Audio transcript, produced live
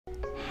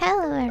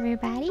Hello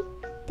everybody!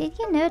 Did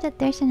you know that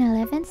there's an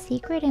 11th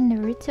secret in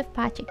the Roots of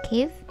Pacha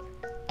cave?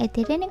 I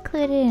didn't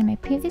include it in my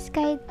previous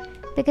guide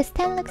because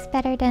 10 looks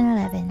better than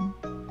 11.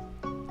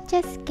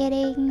 Just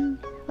kidding.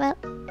 Well,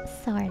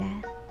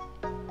 sorta.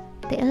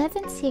 The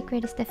 11th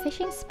secret is the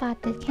fishing spot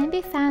that can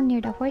be found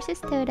near the horse's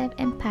totem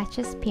and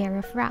Pacha's pair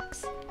of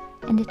rocks.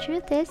 And the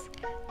truth is,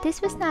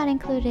 this was not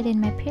included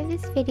in my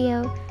previous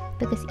video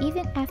because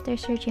even after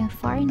searching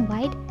far and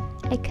wide,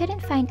 I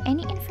couldn't find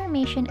any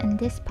information on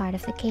this part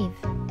of the cave.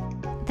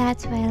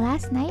 That's why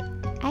last night,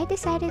 I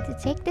decided to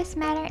take this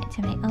matter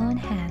into my own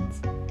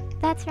hands.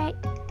 That's right.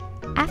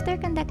 After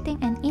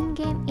conducting an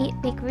in-game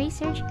 8-week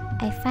research,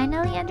 I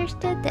finally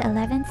understood the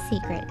 11th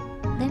secret.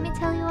 Let me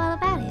tell you all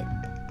about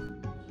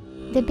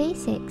it. The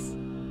basics.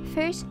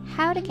 First,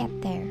 how to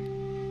get there.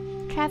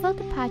 Travel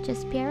to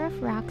Pacha's pair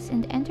of rocks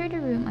and enter the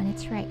room on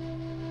its right.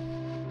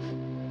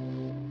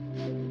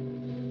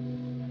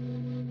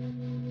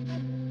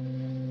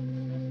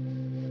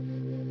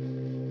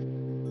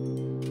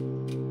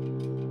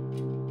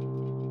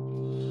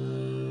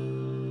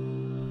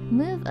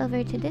 Move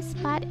over to this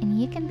spot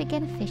and you can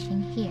begin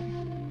fishing here.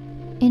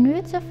 In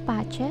Roots of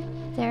Pacha,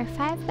 there are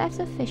 5 types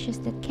of fishes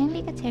that can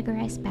be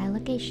categorized by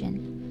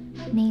location.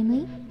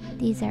 Namely,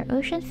 these are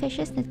ocean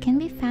fishes that can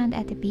be found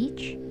at the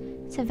beach,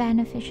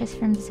 savanna fishes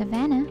from the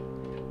savanna,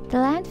 the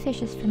land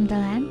fishes from the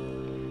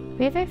land,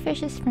 river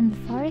fishes from the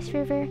forest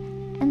river,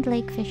 and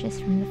lake fishes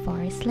from the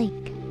forest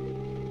lake.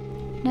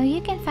 Now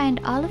you can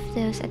find all of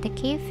those at the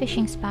cave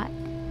fishing spot,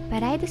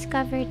 but I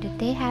discovered that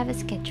they have a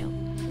schedule.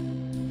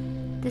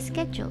 The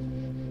schedule.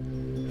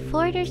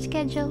 For their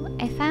schedule,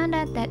 I found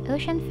out that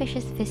ocean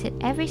fishes visit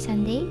every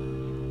Sunday,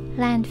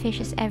 land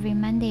fishes every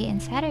Monday and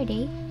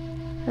Saturday,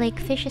 lake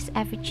fishes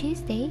every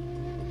Tuesday,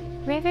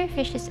 river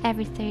fishes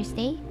every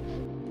Thursday,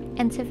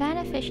 and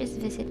savanna fishes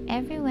visit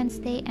every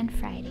Wednesday and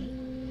Friday.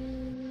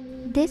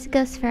 This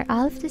goes for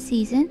all of the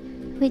season,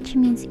 which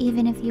means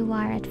even if you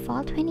are at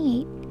Fall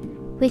 28,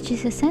 which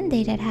is a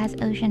Sunday that has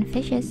ocean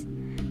fishes,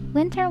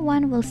 Winter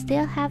 1 will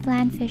still have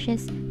land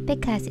fishes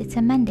because it's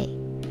a Monday.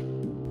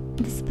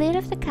 The split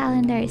of the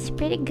calendar is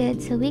pretty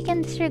good, so we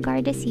can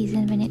disregard the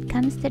season when it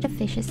comes to the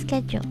fish's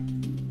schedule.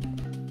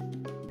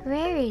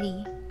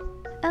 Rarity.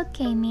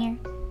 Okay, Mir,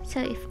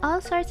 so if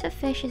all sorts of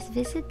fishes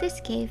visit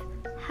this cave,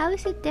 how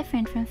is it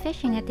different from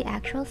fishing at the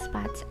actual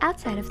spots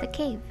outside of the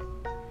cave?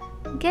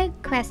 Good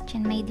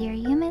question, my dear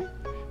human,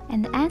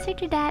 and the answer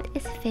to that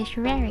is fish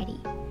rarity.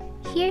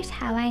 Here's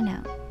how I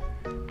know.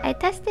 I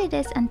tested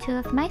this on 2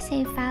 of my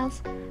save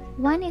files.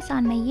 One is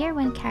on my Year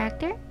 1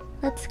 character,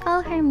 let's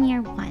call her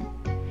Mir 1.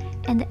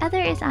 And the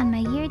other is on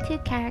my Year 2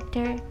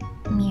 character,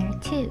 Mir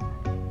 2.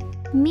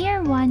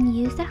 Mir 1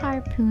 used a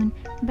harpoon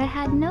but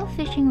had no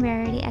fishing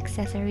rarity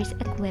accessories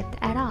equipped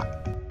at all.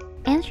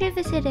 And she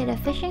visited a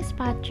fishing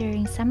spot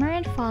during summer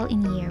and fall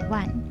in Year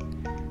 1.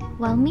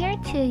 While Mir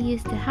 2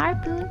 used the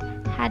harpoon,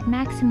 had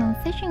maximum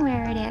fishing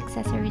rarity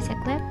accessories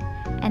equipped,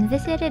 and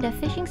visited a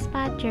fishing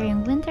spot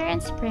during winter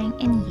and spring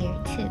in Year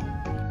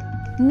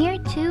 2. Mir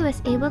 2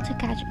 was able to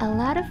catch a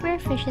lot of rare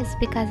fishes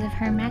because of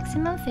her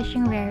maximum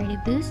fishing rarity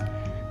boost,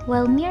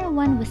 while Mir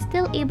 1 was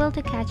still able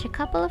to catch a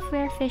couple of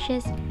rare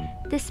fishes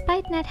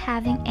despite not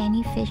having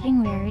any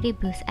fishing rarity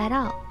boost at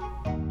all.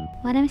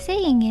 What I'm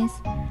saying is,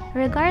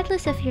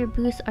 regardless of your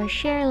boost or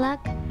sheer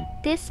luck,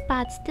 this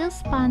spot still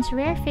spawns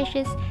rare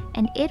fishes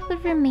and it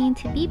would remain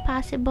to be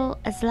possible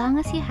as long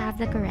as you have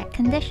the correct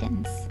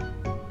conditions.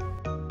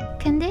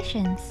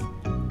 Conditions.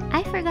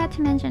 I forgot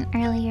to mention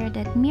earlier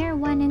that Mir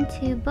 1 and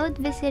 2 both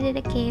visited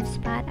a cave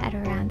spot at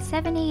around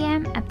 7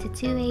 AM up to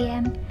 2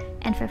 AM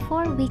and for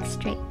 4 weeks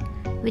straight,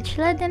 which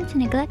led them to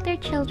neglect their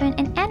children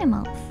and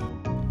animals.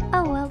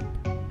 Oh well,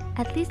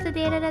 at least the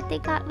data that they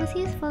got was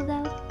useful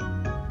though.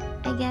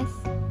 I guess.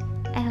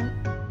 I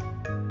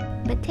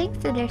hope. But thanks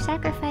to their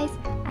sacrifice,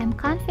 I'm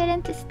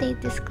confident to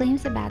state these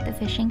claims about the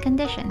fishing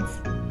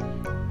conditions.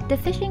 The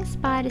fishing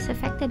spot is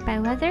affected by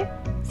weather,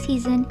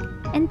 season,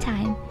 and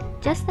time,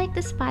 just like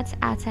the spots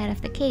outside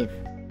of the cave.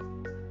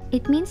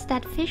 It means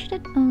that fish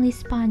that only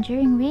spawn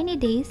during rainy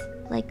days,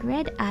 like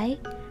red eye,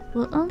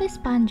 will only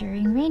spawn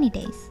during rainy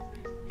days.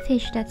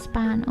 Fish that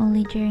spawn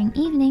only during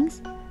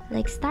evenings,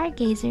 like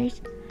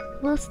stargazers,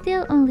 will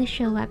still only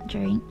show up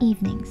during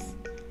evenings.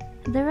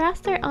 The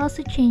roster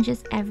also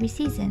changes every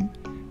season,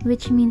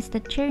 which means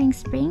that during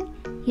spring,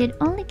 you'd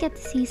only get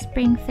to see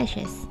spring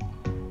fishes.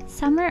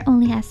 Summer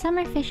only has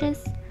summer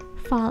fishes,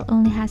 fall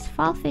only has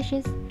fall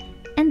fishes,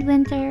 and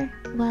winter,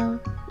 well,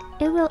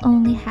 it will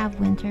only have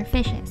winter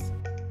fishes.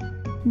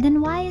 Then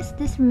why is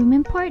this room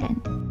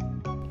important?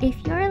 If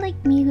you're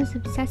like me who's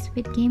obsessed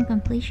with game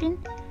completion,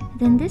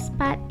 then this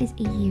spot is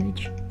a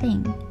huge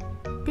thing.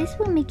 This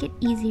will make it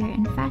easier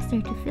and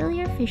faster to fill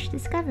your fish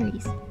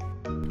discoveries.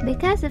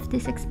 Because of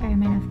this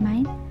experiment of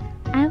mine,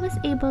 I was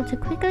able to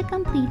quickly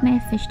complete my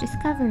fish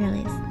discovery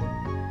list.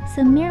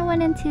 So Mir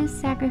 1 and 2's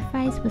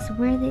sacrifice was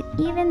worth it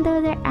even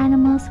though their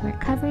animals were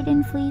covered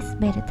in fleas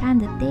by the time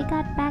that they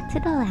got back to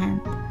the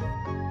land.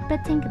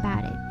 But think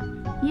about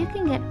it. You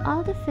can get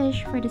all the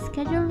fish for the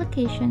scheduled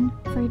location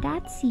for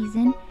that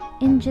season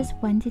in just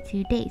 1 to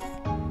 2 days,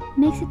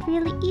 Makes it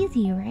really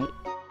easy, right?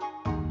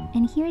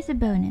 And here's a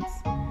bonus.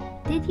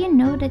 Did you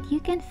know that you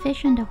can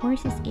fish on the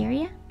horses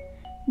area?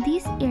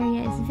 This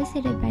area is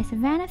visited by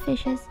savanna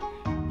fishes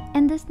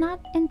and does not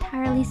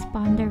entirely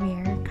spawn the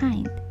rarer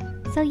kind.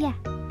 So yeah,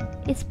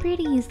 it's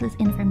pretty useless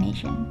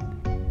information.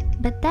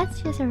 But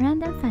that's just a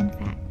random fun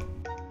fact.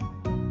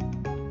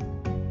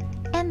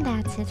 And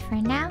that's it for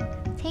now.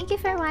 Thank you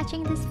for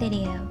watching this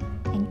video,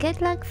 and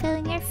good luck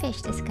filling your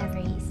fish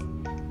discoveries.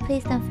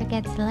 Please don't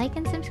forget to like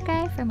and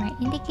subscribe for more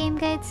indie game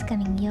guides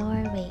coming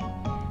your way.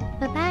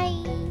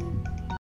 Bye-bye!